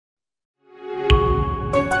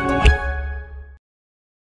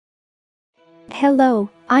Hello,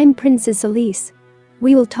 I'm Princess Elise.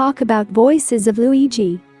 We will talk about Voices of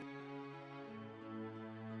Luigi.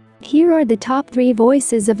 Here are the top 3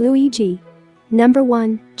 voices of Luigi. Number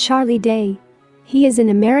 1, Charlie Day. He is an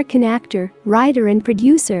American actor, writer and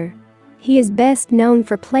producer. He is best known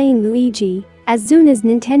for playing Luigi, as soon as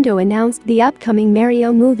Nintendo announced the upcoming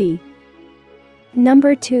Mario movie.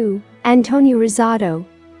 Number 2, Antonio Rosado.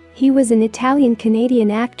 He was an Italian-Canadian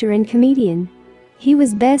actor and comedian. He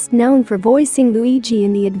was best known for voicing Luigi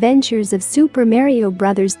in the adventures of Super Mario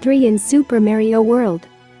Bros. 3 and Super Mario World.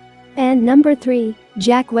 And number 3,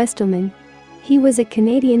 Jack Westelman. He was a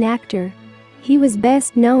Canadian actor. He was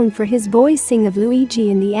best known for his voicing of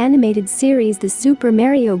Luigi in the animated series The Super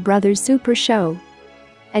Mario Bros. Super Show.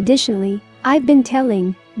 Additionally, I've been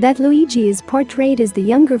telling that Luigi is portrayed as the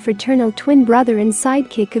younger fraternal twin brother and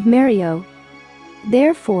sidekick of Mario.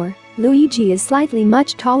 Therefore, Luigi is slightly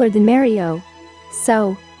much taller than Mario.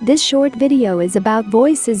 So, this short video is about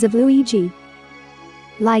Voices of Luigi.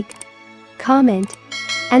 Like, comment,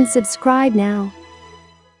 and subscribe now.